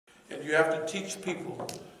And you have to teach people.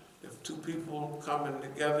 If two people coming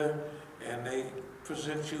together and they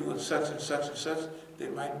present you with such and such and such, they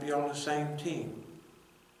might be on the same team.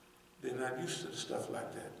 They're not used to stuff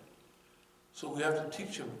like that. So we have to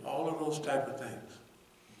teach them all of those type of things.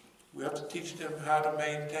 We have to teach them how to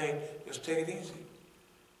maintain. Just take it easy.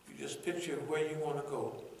 You just picture where you want to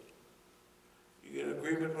go. You get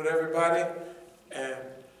agreement with everybody and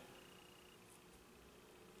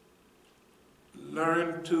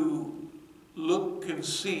learn to look and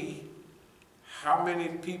see how many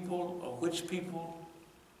people or which people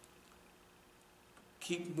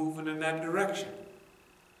keep moving in that direction.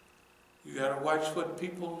 You got to watch what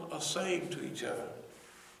people are saying to each other.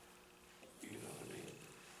 You know what I mean?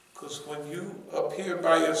 Because when you up here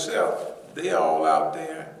by yourself, they all out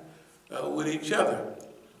there with each other.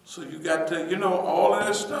 So you got to, you know, all of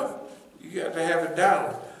that stuff, you got to have it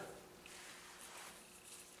down.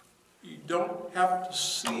 You don't have to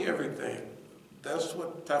see everything. That's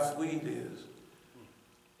what tafweed is.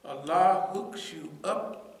 Allah hooks you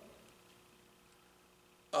up.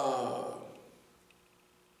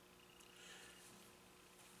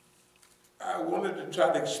 I wanted to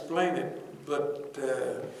try to explain it, but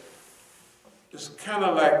it's kind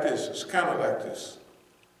of like this. It's kind of like this.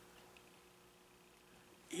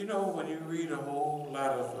 You know, when you read a whole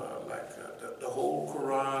lot of, the whole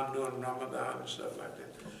Quran during Ramadan and stuff like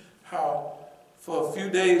that, how for a few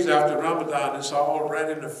days after Ramadan, it's all right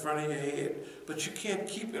in the front of your head, but you can't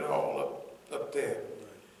keep it all up there.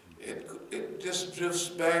 It just drifts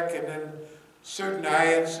back, and then certain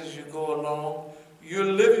ayats as you go along, you're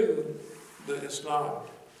living the Islam.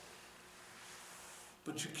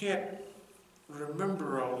 But you can't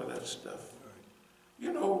remember all of that stuff.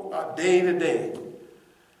 You know, day to day.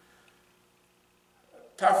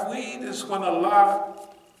 Tafweed is when Allah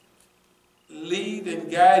lead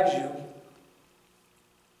and guide you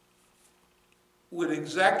with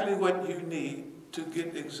exactly what you need to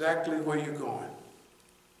get exactly where you're going.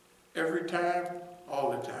 Every time,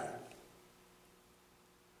 all the time.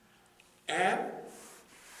 And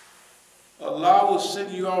Allah will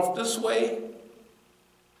send you off this way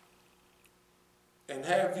and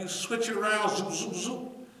have you switch around, zoom, zoom, zoom,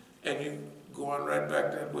 and you going right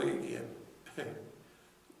back that way again.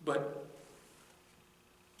 But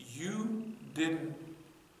you didn't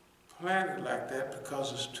plan it like that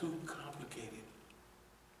because it's too complicated.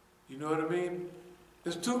 You know what I mean?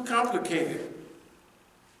 It's too complicated.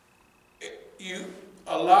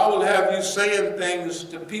 Allah will have you saying things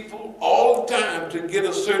to people all the time to get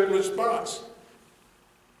a certain response.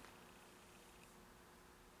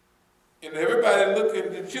 And everybody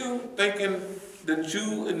looking at you thinking that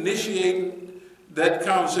you initiating that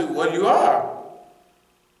conversation. Well, you are.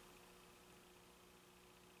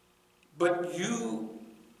 But you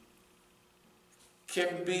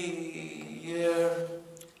can be,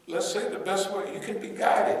 let's say the best word, you can be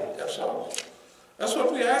guided, that's all. That's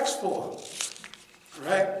what we ask for,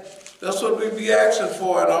 right? That's what we be asking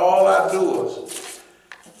for in all our doers.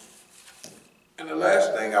 And the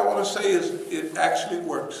last thing I want to say is it actually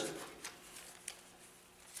works.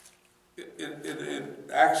 It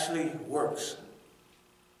actually works.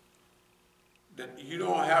 That you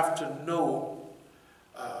don't have to know.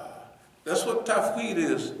 That's what tafweed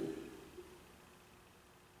is.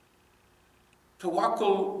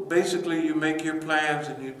 Tawakkul, basically you make your plans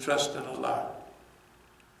and you trust in Allah.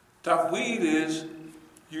 Tafweed is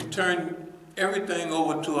you turn everything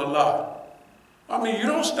over to Allah. I mean, you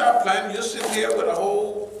don't stop planning, you sit here with a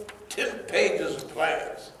whole 10 pages of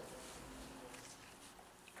plans.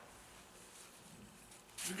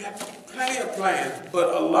 You got plenty of plans, but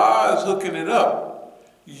Allah is hooking it up.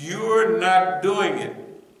 You're not doing it.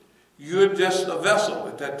 You're just a vessel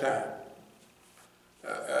at that time.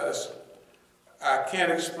 I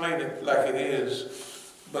can't explain it like it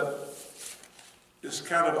is, but it's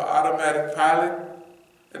kind of an automatic pilot,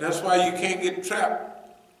 and that's why you can't get trapped.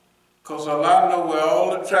 Because Allah knows where all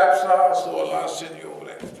the traps are, so Allah send you over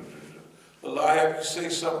there. Allah have you say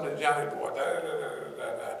something to Johnny Boy,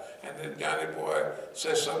 and then Johnny Boy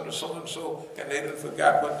says something to so-and-so, and they done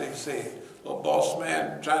forgot what they said. Or boss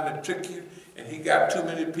man trying to trick you, and he got too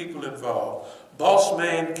many people involved. Boss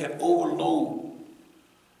man can overload.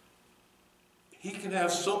 He can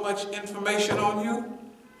have so much information on you,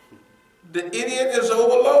 the idiot is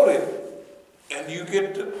overloaded, and you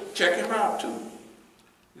get to check him out too.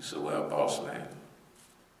 You say, well, boss man,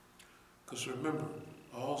 because remember,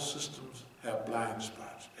 all systems have blind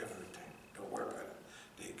spots, everything. Don't worry about it.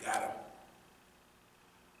 They got them.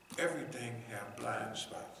 Everything have blind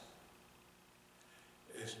spots.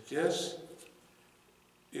 It's just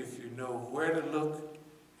if you know where to look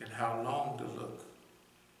and how long to look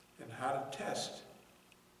and how to test.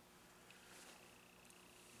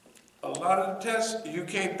 A lot of the tests, you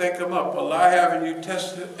can't think them up. Allah having you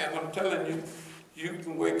tested, and I'm telling you, you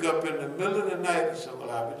can wake up in the middle of the night and say, well,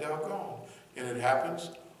 I'll be doggone. And it happens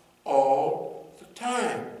all the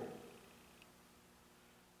time.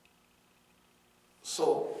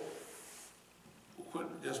 So,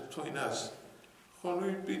 just between us, when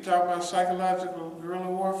we be talking about psychological guerrilla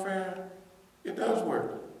warfare, it does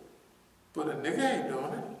work. But a nigga ain't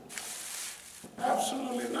doing it.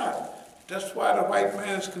 Absolutely not. That's why the white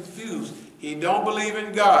man is confused. He don't believe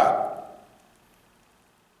in God.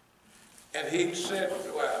 And he said,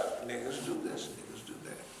 well, niggas do this, niggas do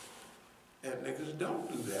that. And niggas don't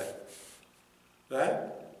do that. Right?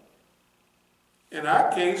 In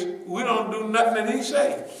our case, we don't do nothing that he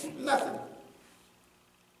say. Nothing.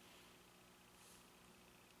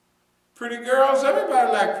 Pretty girls,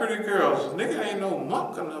 everybody like pretty girls. Nigga ain't no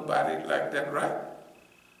monk or nobody like that, right?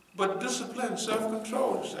 But discipline,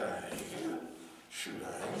 self-control, say, shoot,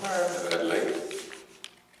 I ain't married to that lady.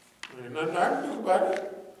 Ain't nothing I can do about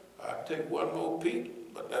it. I'll take one more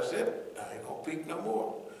peek, but that's it. I ain't gonna peek no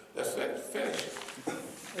more. That's finished.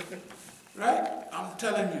 Right? I'm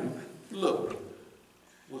telling you, look,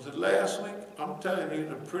 was it last week? I'm telling you,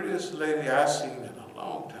 the prettiest lady I've seen in a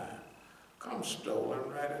long time come stolen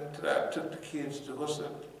right into that. I took the kids to, what's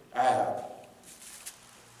that? IHOP.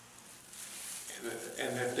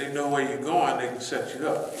 And if they know where you're going, they can set you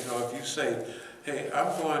up. You know, if you say, hey, I'm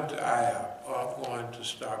going to IHOP or I'm going to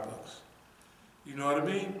Starbucks. You know what I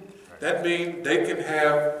mean? Right. That means they can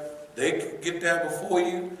get there before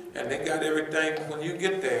you, and they got everything when you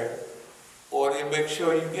get there, or they make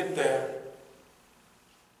sure you get there.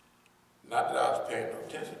 Not that I was paying no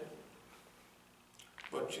attention.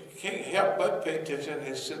 But you can't help but pay attention.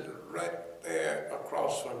 They're sitting right there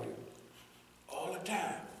across from you all the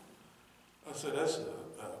time. I said, that's a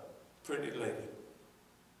pretty lady.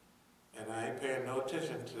 And I ain't paying no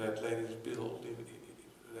attention to that lady's bill,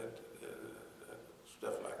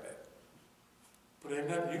 stuff like that. But ain't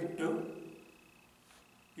nothing you can do.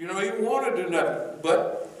 You don't even want to do nothing.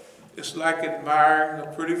 But it's like admiring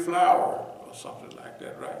a pretty flower or something like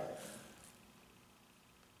that, right?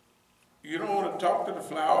 You don't want to talk to the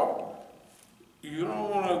flower. You don't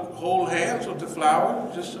want to hold hands with the flower.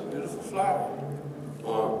 It's just a beautiful flower.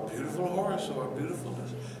 Or a beautiful horse, or a beautiful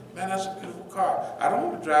this. Man, that's a beautiful car. I don't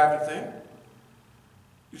want to drive the thing.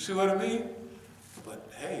 You see what I mean? But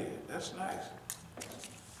hey, that's nice.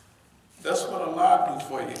 That's what Allah do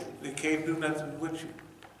for you. They can't do nothing with you.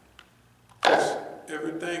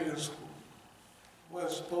 Everything is what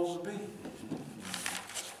it's supposed to be.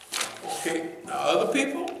 Okay, now other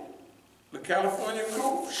people, the California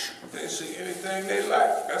crew, they see anything they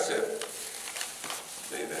like. That's it.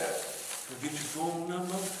 Say that. Get your phone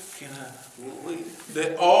number. Can I wait?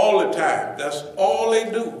 They all the time. That's all they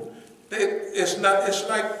do. It's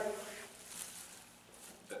like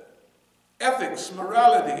ethics,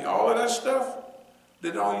 morality, all of that stuff.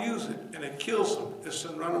 They don't use it, and it kills them. It's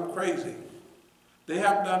to run them crazy. They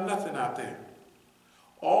haven't done nothing out there.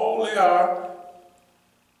 All they are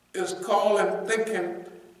is calling, thinking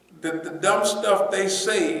that the dumb stuff they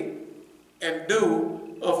say and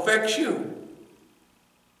do affects you.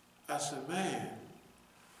 I said, man,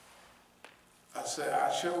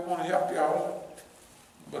 I sure want to help y'all,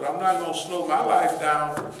 but I'm not going to slow my life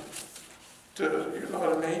down to, you know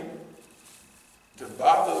what I mean, to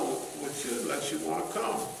bother with you unless you want to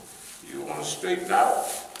come. You want to straighten out?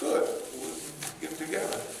 Good. We'll get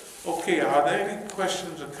together. Okay, are there any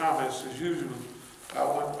questions or comments? As usual, I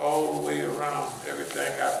went all the way around everything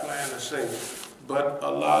I plan to say, but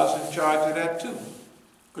Allah's in charge of that too,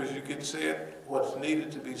 because you can say it what's needed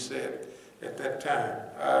to be said at that time.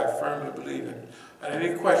 I firmly believe it. Are there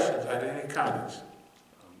any questions? Are there any comments?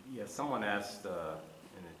 Yeah, someone asked in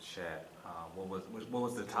the chat, what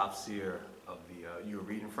was the tafsir of the you were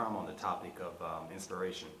reading from on the topic of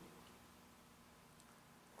inspiration?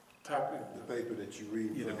 Topic? The paper that you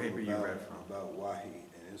read. Yeah, the paper you read from about wahi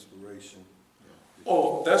and inspiration.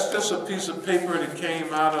 Oh, that's just a piece of paper that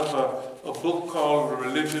came out of a book called The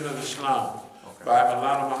Religion of Islam. Okay. By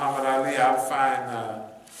Maulana Muhammad Ali. I'll find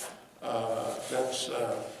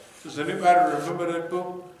does anybody remember that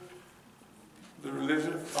book? The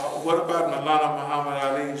Religion? What about Maulana Muhammad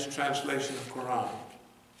Ali's translation of Quran?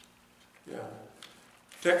 Yeah.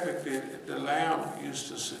 Technically, the Lamb used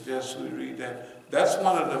to suggest we read that. That's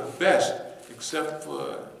one of the best, except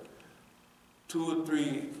for 2 or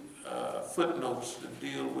 3 footnotes that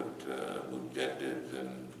deal with Mujaddid,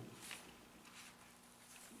 and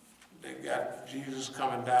they got Jesus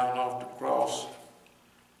coming down off the cross,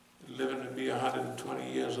 living to be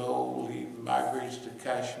 120 years old. He migrates to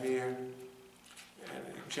Kashmir, and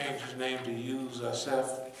he changed his name to Use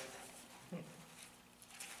Asef.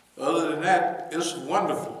 Other than that, it's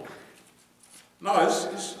wonderful. No,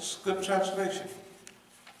 it's a good translation.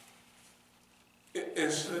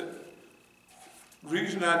 It's the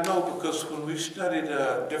reason I know, because when we studied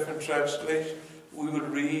different translations, we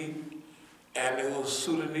would read, and there was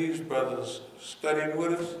Sudanese brothers studying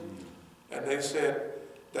with us, and they said,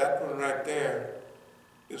 that one right there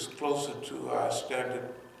is closer to our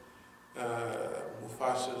standard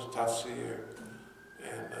Mufassir's Tafsir.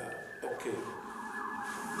 And, okay.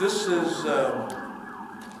 This is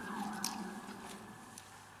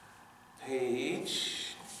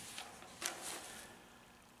page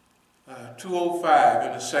 205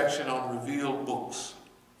 in a section on revealed books.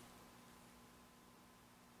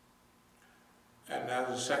 And there's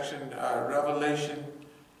a section, Revelation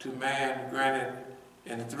to man granted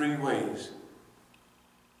in 3 ways.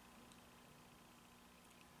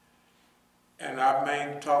 And our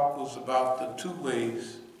main talk was about the 2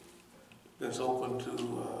 ways that's open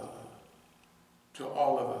to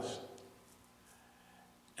all of us.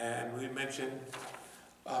 And we mentioned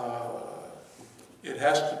it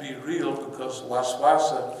has to be real, because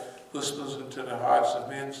waswasa whispers into the hearts of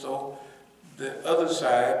men. So the other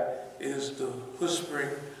side is the whispering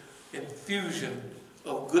infusion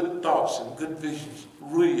of good thoughts and good visions,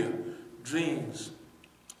 ruya, dreams,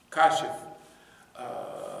 kashif,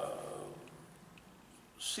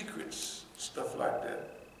 secrets, stuff like that.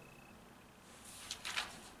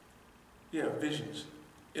 Yeah, visions.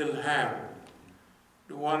 Ilham.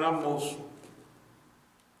 The one I'm most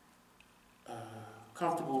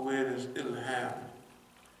comfortable with is Ilham.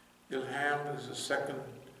 Ilham is the second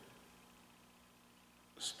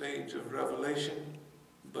stage of revelation,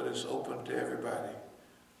 but it's open to everybody.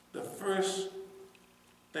 The first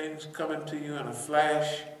things coming to you in a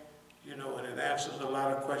flash, you know, and it answers a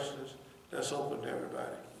lot of questions, that's open to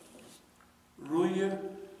everybody. Ruya,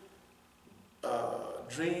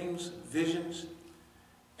 dreams, visions,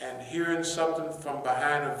 and hearing something from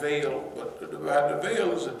behind a veil. But the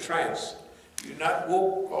veil is a trance. You're not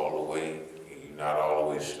woke all the way, you're not all the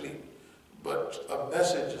way asleep, but a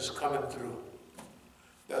message is coming through.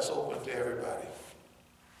 That's open to everybody.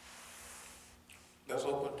 That's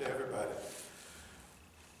open to everybody.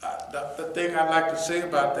 The thing I'd like to say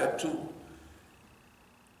about that too,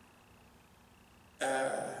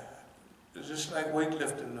 it's just like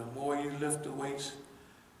weightlifting. The more you lift the weights,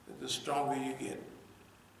 the stronger you get.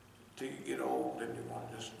 Till you get old, then you want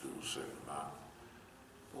to just do a certain amount.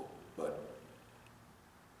 But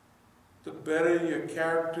the better your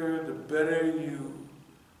character,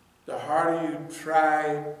 the harder you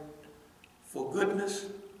try for goodness,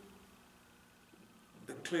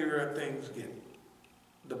 the clearer things get,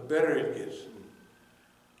 the better it gets.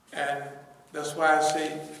 And that's why I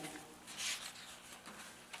say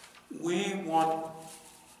we want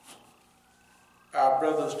our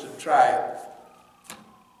brothers to try it.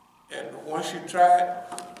 And once you try it,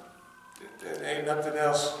 there ain't nothing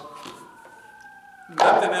else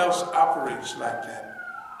operates like that.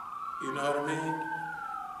 You know what I mean?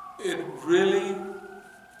 It really,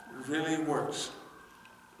 really works.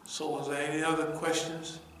 So was there any other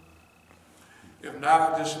questions? If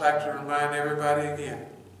not, I'd just like to remind everybody again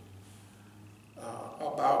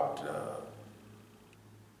about, of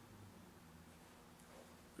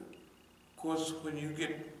course, when you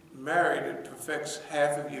get married, it perfects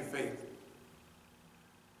half of your faith.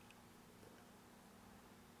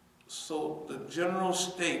 So the general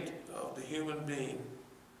state of the human being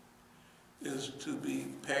is to be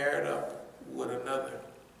paired up with another.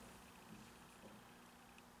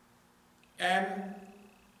 And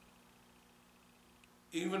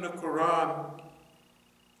even the Quran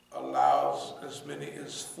allows as many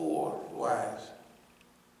as 4 wives.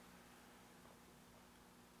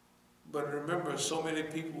 But remember, so many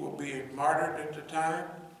people were being martyred at the time,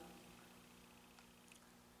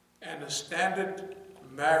 and the standard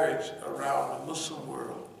marriage around the Muslim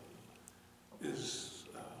world was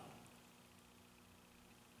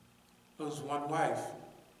 1 wife.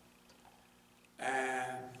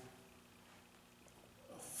 And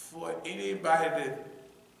for anybody that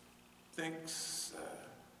thinks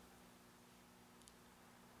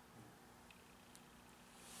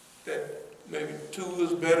that maybe 2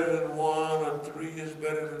 is better than 1 or 3 is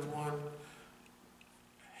better than 1,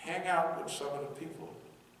 hang out with some of the people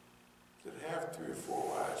that have 3 or 4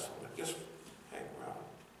 wives. Just hang around,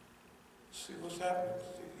 see what's happening.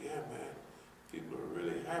 See, yeah, man, people are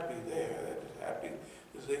really happy there. They're as happy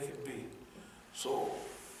as they can be. So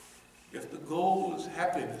if the goal is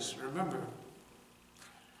happiness, remember,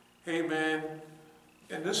 Hey man,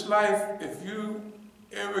 in this life, if you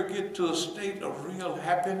ever get to a state of real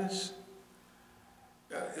happiness,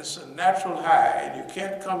 it's a natural high and you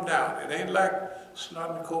can't come down. It ain't like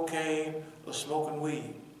snorting cocaine or smoking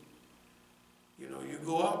weed. You know, you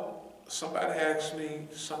go up, somebody asked me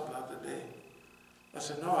something the other day. I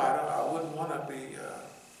said, no, I wouldn't want to be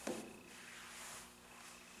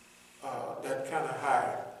that kind of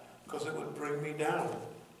high because it would bring me down.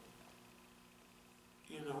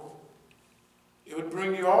 You know, it would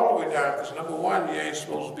bring you all the way down because number one, you ain't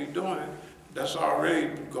supposed to be doing it. That's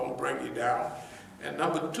already going to bring you down. And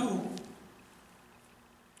number two,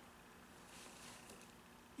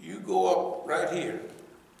 you go up right here,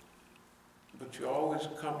 but you always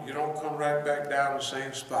come, you don't come right back down the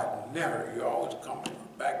same spot. Never. You always come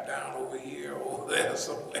back down over here, over there,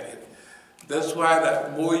 somewhere. That's why the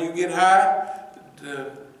more you get high,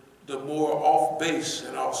 the more off base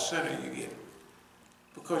and off center you get.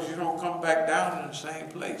 Because you don't come back down in the same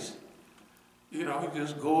place. You know, you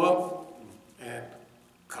just go up and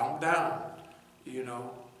come down, you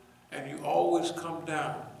know, and you always come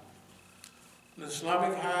down. The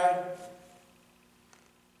Islamic high,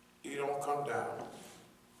 you don't come down.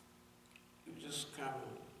 You just kind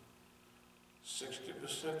of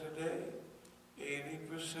 60% a day,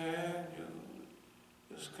 80%,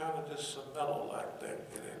 it's kind of just a mellow-like thing,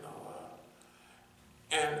 you know.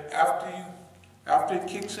 And after it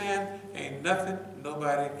kicks in, ain't nothing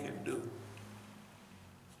nobody can do.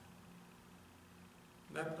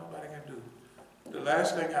 Nothing nobody can do. The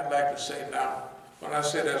last thing I'd like to say now, when I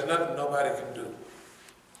say there's nothing nobody can do,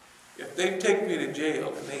 if they take me to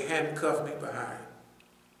jail and they handcuff me behind,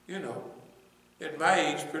 you know, at my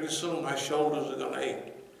age, pretty soon my shoulders are going to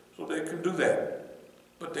ache. So they can do that.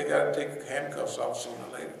 But they got to take handcuffs off sooner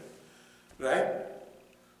or later. Right?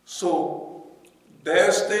 So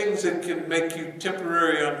there's things that can make you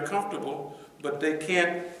temporarily uncomfortable, but they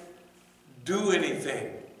can't do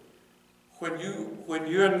anything. When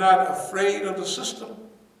you're not afraid of the system,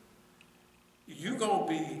 you're going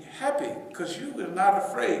to be happy because you are not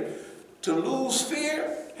afraid. To lose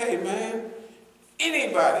fear, hey man,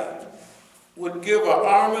 anybody would give an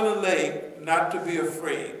arm and a leg not to be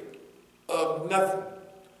afraid of nothing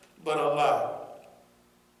but Allah.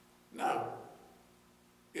 Now,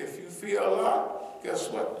 if you fear Allah, guess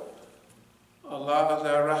what? Allah is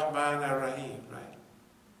Ar-Rahman Ar-Rahim, right?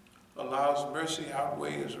 Allah's mercy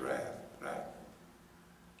outweighs His wrath, right?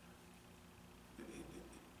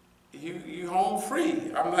 You home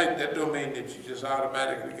free. I'm like, that don't mean that you just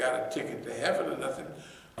automatically got a ticket to heaven or nothing.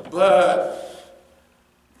 But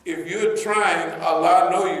if you're trying, Allah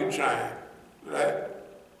know you're trying, right?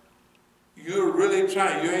 You're really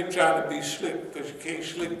trying. You ain't trying to be slick because you can't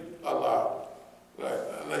slick Allah, right?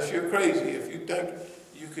 Unless you're crazy. If you think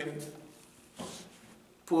you can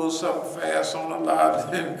pull something fast on Allah,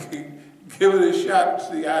 then give it a shot and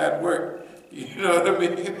see how it works. You know what I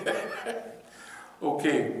mean?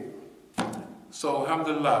 Okay. So,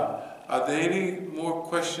 alhamdulillah, are there any more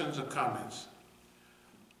questions or comments?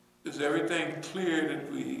 Is everything clear that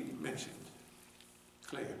we mentioned?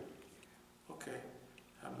 Clear. Okay.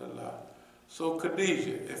 Alhamdulillah. So,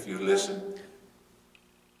 Khadijah, if you listen,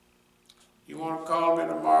 you want to call me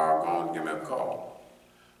tomorrow, go and give me a call.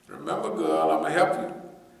 Remember, girl, I'm going to help you.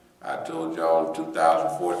 I told y'all in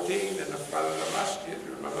 2014 in the front of the Masjid,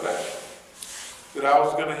 remember that I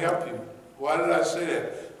was going to help you. Why did I say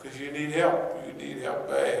that? Because you need help. You need help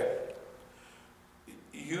bad.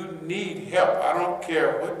 You need help. I don't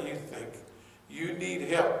care what you think. You need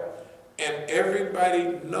help. And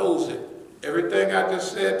everybody knows it. Everything I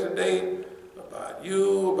just said today about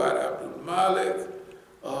you, about Abdul Malik,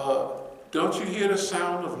 don't you hear the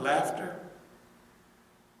sound of laughter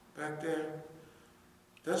back there?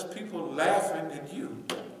 That's people laughing at you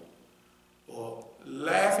or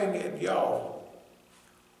laughing at y'all.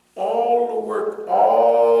 All the work,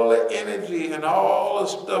 all the energy, and all the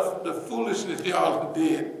stuff, the foolishness y'all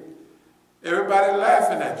did, everybody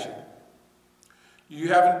laughing at you. You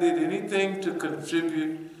haven't did anything to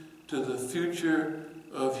contribute to the future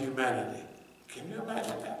of humanity. Can you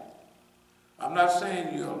imagine that? I'm not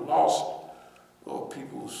saying you're lost, or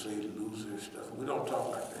people say loser stuff. We don't talk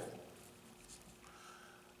like that.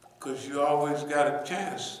 Because you always got a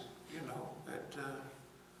chance, you know, at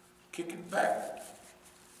kicking back.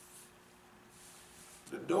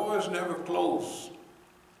 The door is never closed.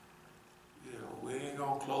 You know, we ain't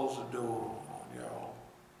gonna close the door on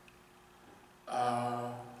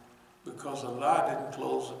y'all. Because Allah didn't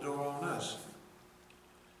close the door on us.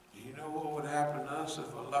 Do you know what would happen to us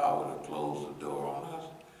if Allah would have closed the door on us?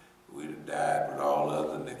 We'd have died with all the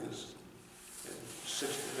other niggas in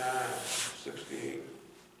 69, 68.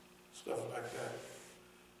 like that.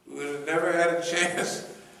 We would have never had a chance.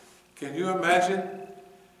 Can you imagine?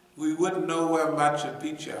 We wouldn't know where Machu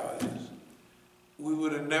Picchu is. We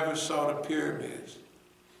would have never saw the pyramids.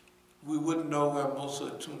 We wouldn't know where Musa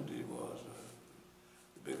was,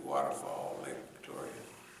 the big waterfall, Lake Victoria.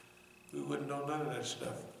 We wouldn't know none of that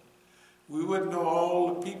stuff. We wouldn't know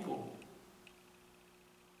all the people.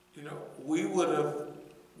 You know, we would have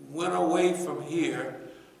went away from here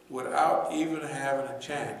without even having a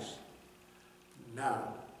chance.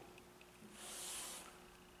 Now,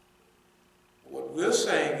 what we're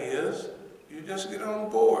saying is, you just get on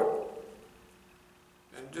board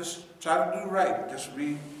and just try to do right. Just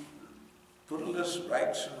put a list of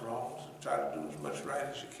rights and wrongs and try to do as much right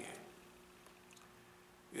as you can.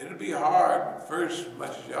 It'll be hard at first, as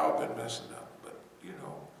much as y'all been messing up, but you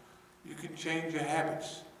know, you can change your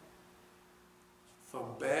habits. From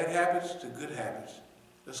bad habits to good habits.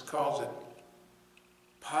 Let's call it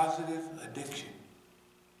positive addiction.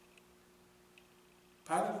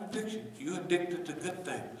 Positive addiction. You're addicted to good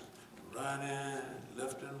things. Running,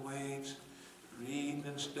 lifting weights, reading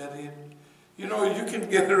and studying. You know, you can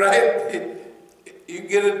get right. You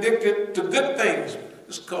get addicted to good things.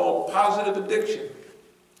 It's called positive addiction.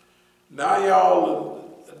 Now y'all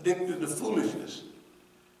are addicted to foolishness.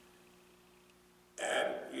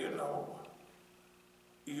 And, you know,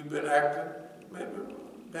 you've been acting maybe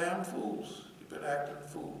damn fools. You've been acting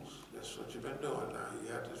fools. That's what you've been doing now.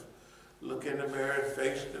 You have to look in the mirror and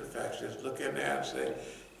face the facts. Just look in there and say,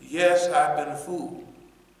 yes, I've been a fool.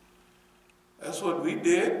 That's what we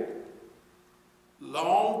did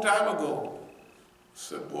long time ago.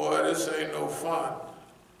 Said, boy, this ain't no fun.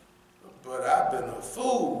 But I've been a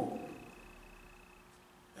fool.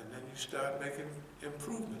 And then you start making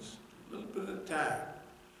improvements, a little bit at a time.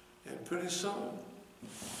 And pretty soon,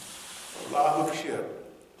 Allah hooks you up.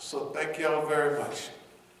 So thank y'all very much.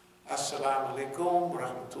 As-Salamu Alaikum wa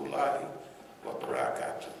Rahmatullahi wa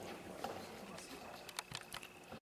Barakatuh.